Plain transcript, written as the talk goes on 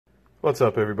What's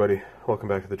up, everybody? Welcome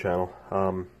back to the channel.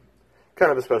 Kind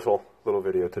of a special little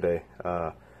video today.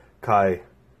 Kai,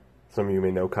 some of you may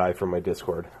know Kai from my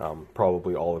Discord.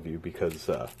 Probably all of you, because,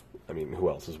 I mean, who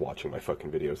else is watching my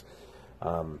fucking videos?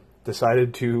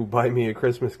 Decided to buy me a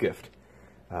Christmas gift.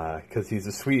 Because he's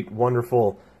a sweet,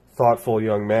 wonderful, thoughtful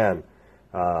young man.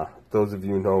 Those of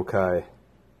you who know Kai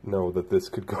know that this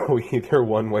could go either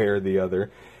one way or the other.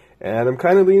 And I'm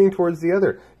kind of leaning towards the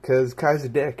other, because Kai's a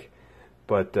dick.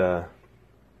 But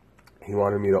he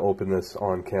wanted me to open this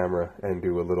on camera and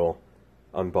do a little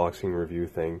unboxing review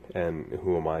thing, and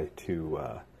who am I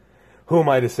to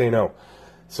say no?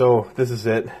 So this is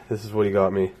it. This is what he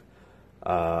got me.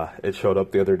 It showed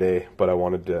up the other day, but I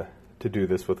wanted to do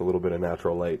this with a little bit of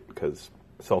natural light because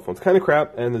cell phone's kind of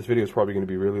crap, and this video is probably going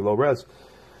to be really low res.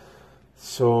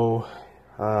 So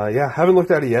yeah, haven't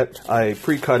looked at it yet. I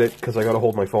pre-cut it because I got to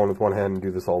hold my phone with one hand and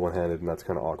do this all one-handed, and that's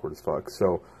kind of awkward as fuck.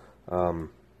 So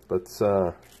let's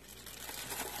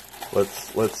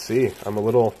see. I'm a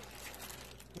little,